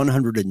over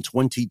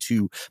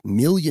 122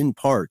 million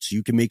parts,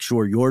 you can make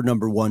sure your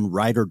number one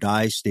ride or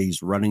die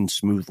stays running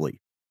smoothly.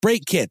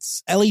 Brake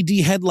kits, LED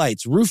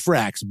headlights, roof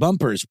racks,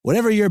 bumpers,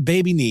 whatever your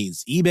baby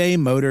needs, eBay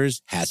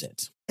Motors has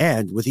it.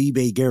 And with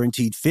eBay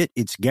Guaranteed Fit,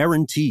 it's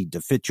guaranteed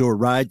to fit your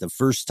ride the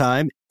first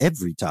time,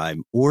 every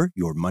time, or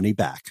your money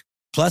back.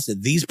 Plus,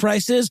 at these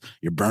prices,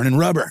 you're burning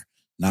rubber,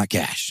 not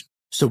cash.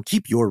 So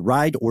keep your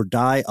ride or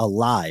die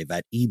alive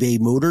at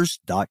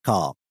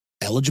ebaymotors.com.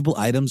 Eligible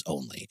items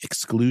only.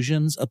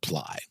 Exclusions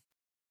apply.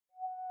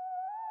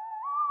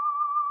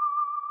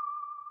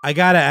 I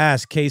gotta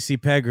ask Casey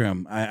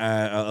Pegram,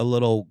 a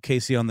little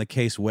Casey on the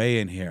Case weigh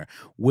in here.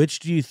 Which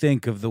do you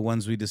think of the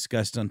ones we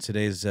discussed on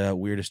today's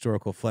Weird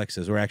Historical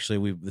Flexes? Or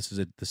actually, this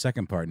is the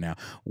second part now.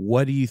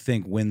 What do you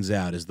think wins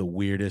out as the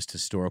weirdest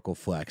historical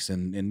flex?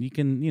 And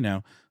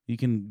you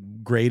can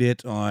grade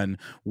it on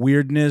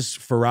weirdness,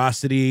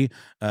 ferocity,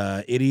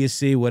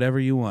 idiocy, whatever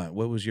you want.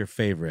 What was your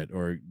favorite,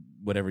 or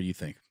whatever you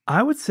think?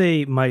 I would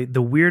say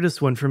the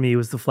weirdest one for me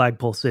was the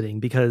flagpole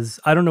sitting, because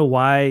I don't know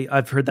why.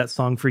 I've heard that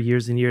song for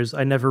years and years.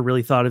 I never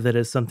really thought of it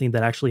as something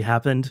that actually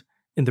happened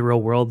in the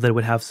real world that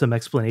would have some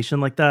explanation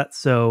like that.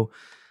 So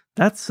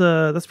that's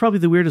probably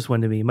the weirdest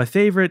one to me. My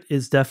favorite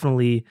is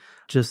definitely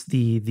just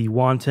the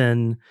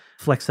wanton,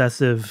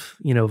 flexessive,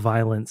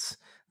 violence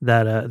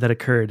that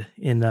occurred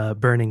in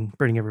burning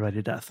everybody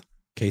to death.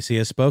 Casey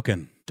has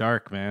spoken.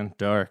 Dark, man.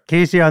 Dark.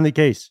 Casey on the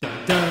case.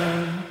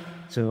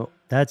 So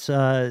that's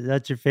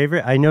your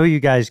favorite. I know you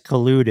guys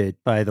colluded,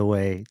 by the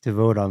way, to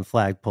vote on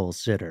Flagpole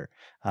Sitter.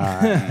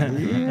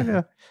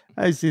 I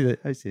see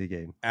the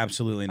game.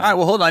 Absolutely not. All right,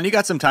 well, hold on. You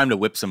got some time to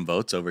whip some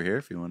votes over here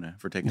if you want to.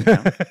 If we're taking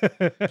time.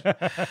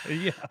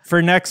 Yeah.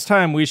 For next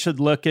time, we should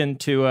look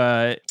into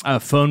a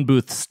phone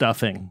booth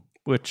stuffing.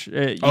 Which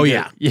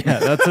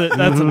that's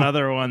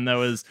another one that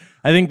was.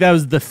 I think that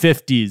was the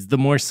 50s, the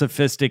more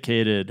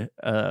sophisticated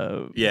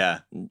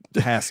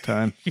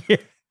pastime. Yeah.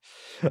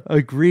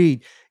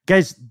 Agreed.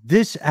 Guys,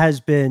 this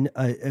has been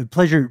a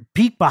pleasure.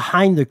 Peek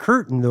behind the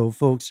curtain, though,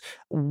 folks.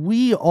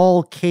 We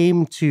all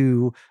came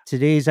to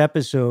today's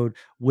episode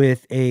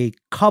with a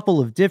couple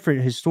of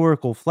different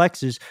historical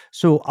flexes.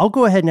 So I'll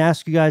go ahead and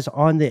ask you guys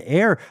on the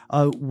air,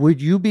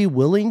 would you be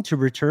willing to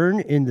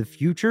return in the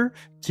future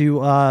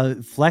to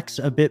flex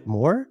a bit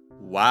more?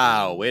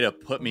 Wow, way to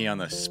put me on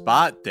the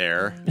spot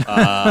there.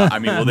 I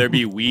mean, will there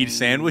be weed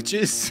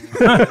sandwiches?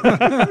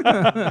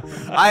 I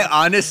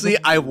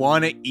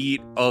want to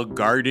eat a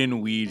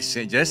garden weed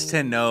just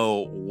to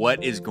know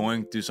what is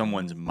going through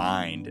someone's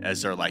mind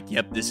as they're like,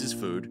 yep, this is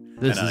food.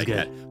 This is like good.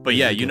 That. But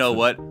yeah, you know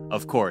what?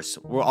 Of course,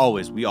 we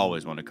always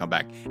want to come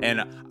back.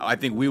 And I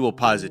think we will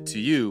posit to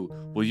you,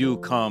 will you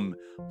come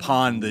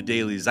pawn the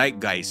Daily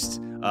Zeitgeist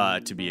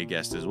to be a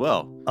guest as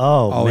well?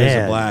 Oh, always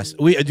man. a blast.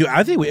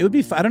 I think it would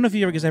be fun. I don't know if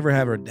you ever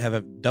have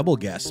a double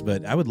guest,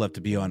 but I would love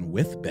to be on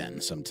with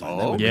Ben sometime.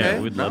 Oh, okay. Yeah,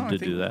 we'd love to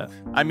do that.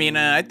 I mean,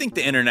 I think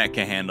the internet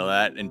can handle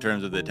that in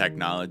terms of the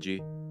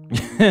technology.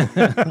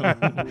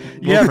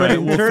 Yeah, but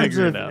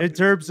in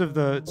terms of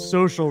the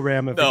social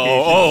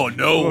ramifications.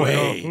 No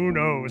way. Who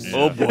knows?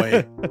 Oh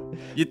boy.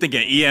 You think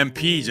an EMP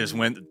just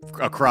went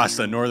across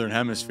the northern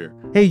hemisphere?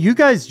 Hey, you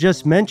guys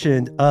just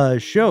mentioned a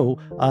show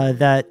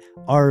that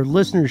our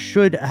listeners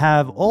should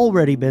have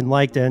already been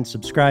liked and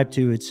subscribed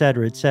to, et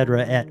cetera,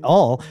 at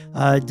all.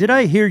 Did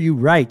I hear you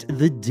right?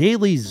 The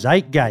Daily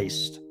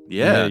Zeitgeist.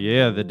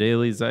 Yeah, the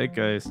Daily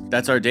Zeitgeist.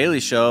 That's our daily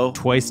show.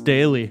 Twice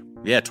daily.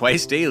 Yeah,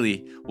 twice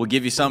daily. We'll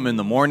give you something in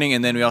the morning,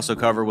 and then we also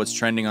cover what's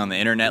trending on the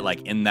internet,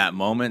 like in that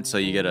moment, so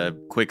you get a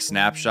quick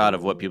snapshot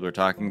of what people are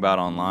talking about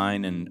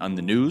online and on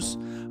the news.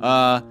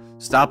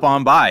 Stop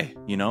on by.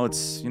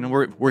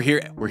 We're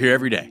here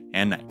every day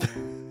and night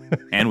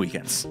and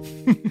weekends.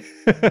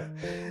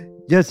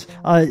 Yes.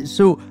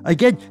 So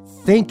again,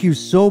 thank you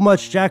so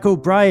much, Jack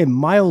O'Brien,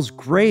 Miles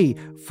Gray,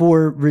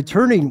 for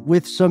returning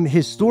with some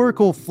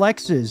historical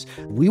flexes.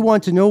 We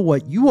want to know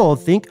what you all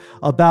think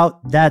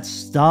about that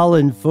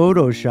Stalin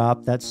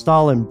Photoshop, that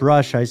Stalin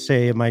brush, I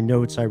say in my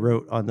notes I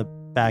wrote on the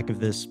back of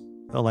this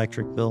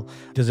electric bill.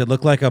 Does it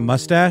look like a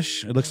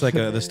mustache? It looks like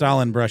the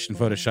Stalin brush in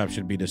Photoshop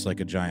should be just like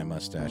a giant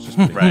mustache.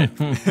 Right.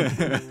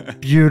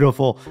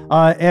 Beautiful.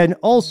 And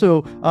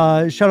also,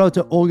 shout out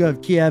to Olga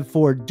of Kiev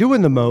for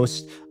doing the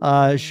most.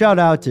 Shout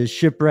out to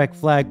Shipwreck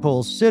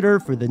Flagpole Sitter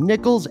for the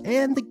nickels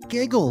and the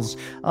giggles.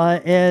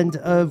 And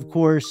of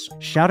course,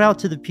 shout out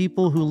to the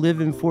people who live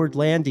in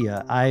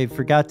Fordlandia. I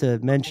forgot to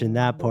mention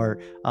that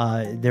part.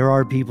 There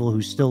are people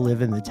who still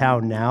live in the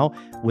town now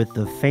with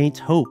the faint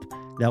hope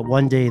that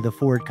one day the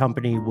Ford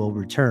company will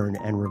return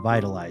and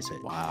revitalize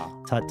it.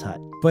 Wow. Tut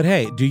tut. But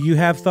hey, do you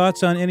have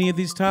thoughts on any of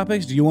these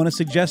topics? Do you want to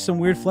suggest some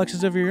weird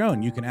flexes of your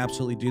own? You can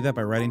absolutely do that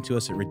by writing to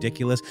us at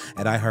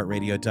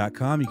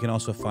ridiculous@iheartradio.com. You can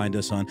also find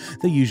us on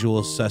the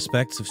usual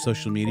suspects of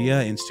social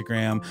media,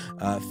 Instagram,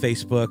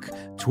 Facebook,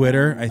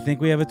 Twitter. I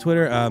think we have a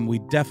Twitter. We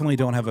definitely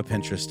don't have a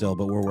Pinterest still,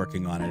 but we're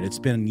working on it. It's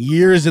been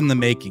years in the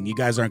making. You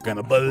guys aren't going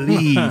to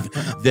believe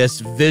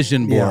this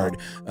vision board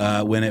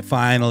when it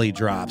finally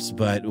drops,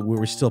 but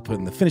we're still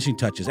putting the finishing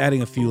touches,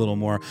 adding a few little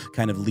more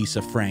kind of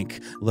Lisa Frank,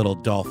 little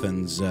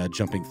dolphins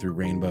jumping through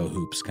rainbow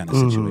hoops kind of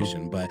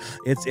situation, but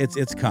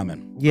it's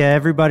coming. Yeah,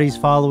 everybody's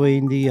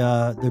following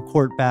the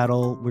court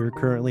battle we're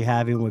currently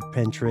having with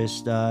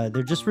Pinterest.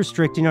 They're just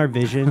restricting our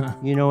vision,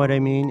 you know what I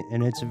mean?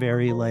 And it's a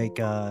very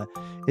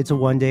it's a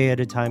one day at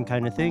a time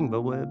kind of thing,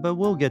 but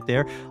we'll get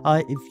there.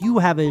 If you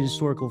have a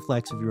historical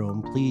flex of your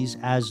own, please,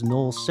 as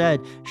Noel said,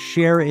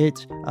 share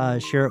it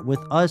with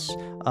us,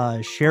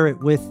 share it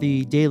with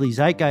the Daily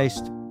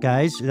Zeitgeist.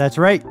 Guys, that's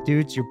right,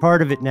 dudes. You're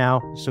part of it now.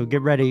 So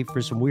get ready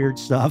for some weird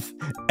stuff.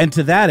 And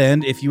to that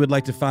end, if you would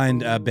like to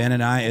find Ben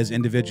and I as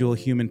individual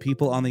human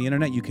people on the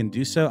internet, you can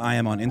do so. I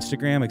am on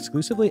Instagram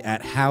exclusively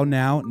at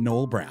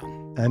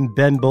HowNowNoelBrown. I'm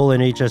Ben Bolin,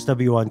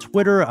 HSW on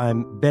Twitter.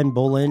 I'm Ben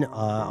Bolin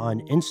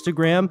on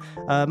Instagram.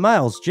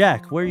 Miles,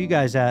 Jack, where are you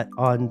guys at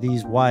on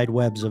these wide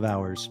webs of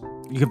ours?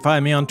 You can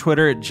find me on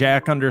Twitter at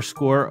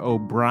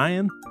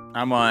Jack_O'Brien.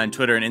 I'm on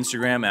Twitter and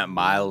Instagram at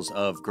Miles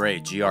of Gray,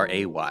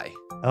 Gray.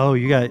 Oh,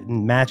 you got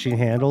matching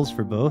handles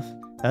for both?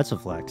 That's a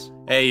flex.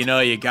 Hey,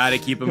 you got to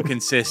keep them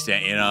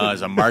consistent.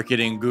 As a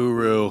marketing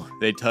guru,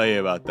 they tell you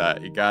about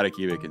that. You got to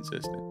keep it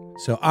consistent.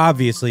 So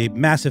obviously,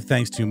 massive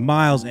thanks to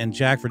Miles and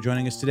Jack for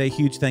joining us today.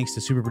 Huge thanks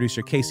to super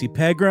producer Casey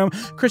Pegram,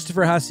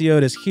 Christopher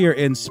Hasiotis here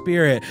in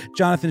spirit,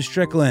 Jonathan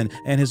Strickland,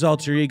 and his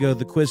alter ego,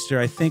 the Quizster.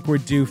 I think we're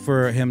due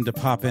for him to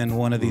pop in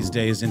one of these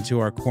days into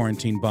our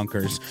quarantine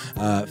bunkers.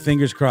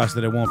 Fingers crossed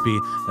that it won't be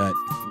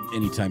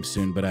anytime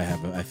soon, but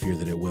I fear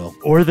that it will.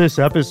 Or this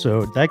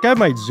episode. That guy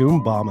might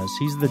Zoom bomb us.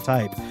 He's the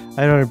type.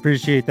 I don't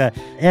appreciate that.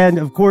 And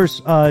of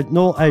course,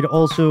 Noel, I'd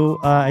also,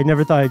 I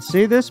never thought I'd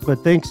say this,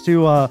 but thanks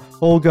to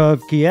Olga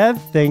of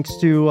Kiev, thanks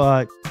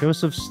to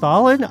Joseph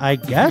Stalin, I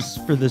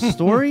guess, for the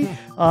story.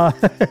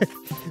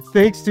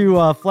 Thanks to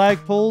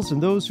flagpoles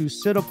and those who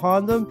sit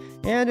upon them.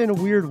 And in a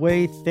weird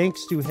way,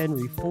 thanks to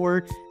Henry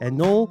Ford and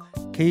Noel,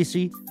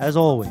 Casey, as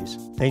always.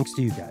 Thanks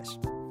to you guys.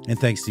 And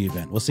thanks to you,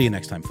 Ben. We'll see you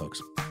next time,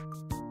 folks.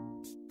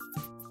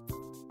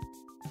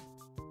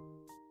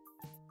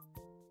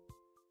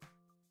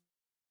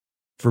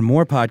 For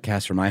more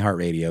podcasts from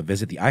iHeartRadio,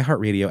 visit the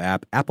iHeartRadio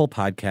app, Apple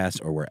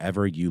Podcasts, or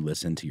wherever you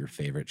listen to your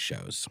favorite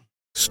shows.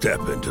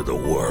 Step into the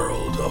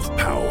world of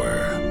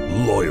power,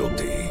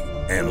 loyalty,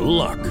 and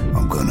luck.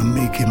 I'm going to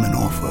make him an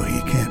offer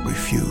he can't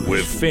refuse.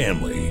 With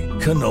family,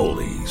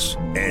 cannolis,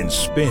 and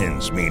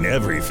spins mean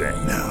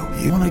everything. Now,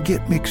 you want to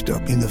get mixed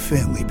up in the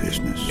family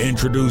business.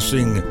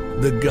 Introducing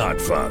The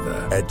Godfather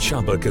at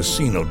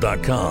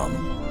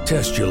ChumbaCasino.com.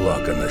 Test your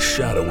luck in the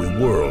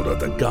shadowy world of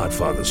The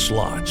Godfather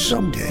slot.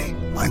 Someday,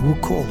 I will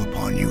call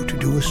upon you to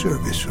do a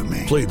service for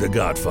me. Play The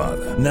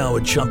Godfather, now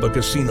at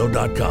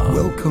ChumbaCasino.com.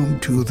 Welcome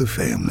to the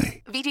family.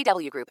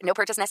 VGW Group. No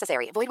purchase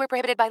necessary. Void where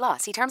prohibited by law.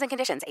 See terms and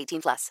conditions.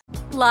 18+.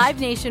 Live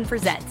Nation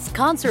presents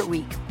Concert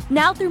Week.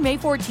 Now through May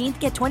 14th,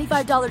 get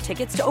 $25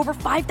 tickets to over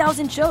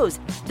 5,000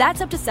 shows.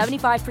 That's up to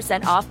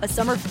 75% off a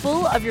summer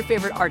full of your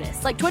favorite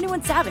artists like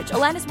 21 Savage,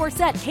 Alanis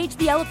Morissette, Cage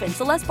the Elephant,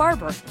 Celeste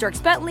Barber,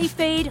 Dierks Bentley,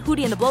 Fade,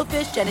 Hootie and the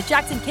Blowfish, Janet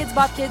Jackson, Kids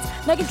Bop Kids,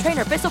 Meghan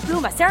Trainor, Peso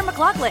Pluma, Sarah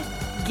McLachlan.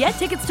 Get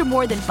tickets to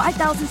more than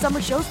 5,000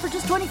 summer shows for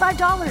just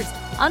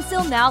 $25. On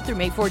sale now through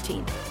May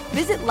 14th.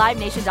 Visit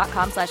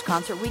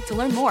LiveNation.com/Concert Week to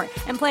learn more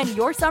and plan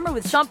your summer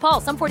with Sean Paul,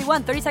 Sum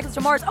 41, 30 Seconds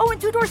to Mars,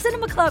 and Two Door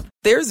Cinema Club.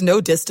 There's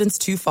no distance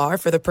too far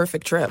for the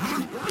perfect trip.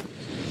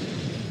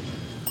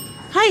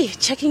 Hi,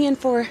 checking in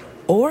for...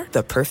 Or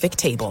the perfect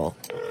table.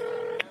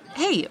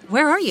 Hey,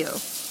 where are you?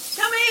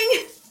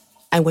 Coming!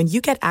 And when you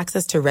get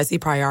access to Resi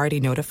Priority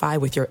Notify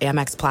with your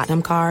Amex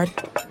Platinum card...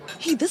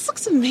 Hey, this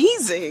looks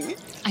amazing.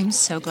 I'm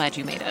so glad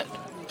you made it.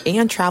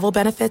 And travel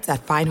benefits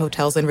at fine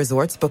hotels and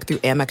resorts booked through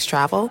Amex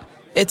Travel...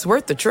 It's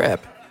worth the trip.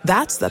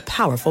 That's the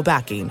powerful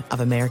backing of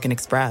American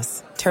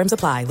Express. Terms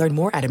apply. Learn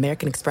more at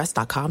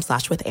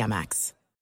americanexpress.com/withAmex.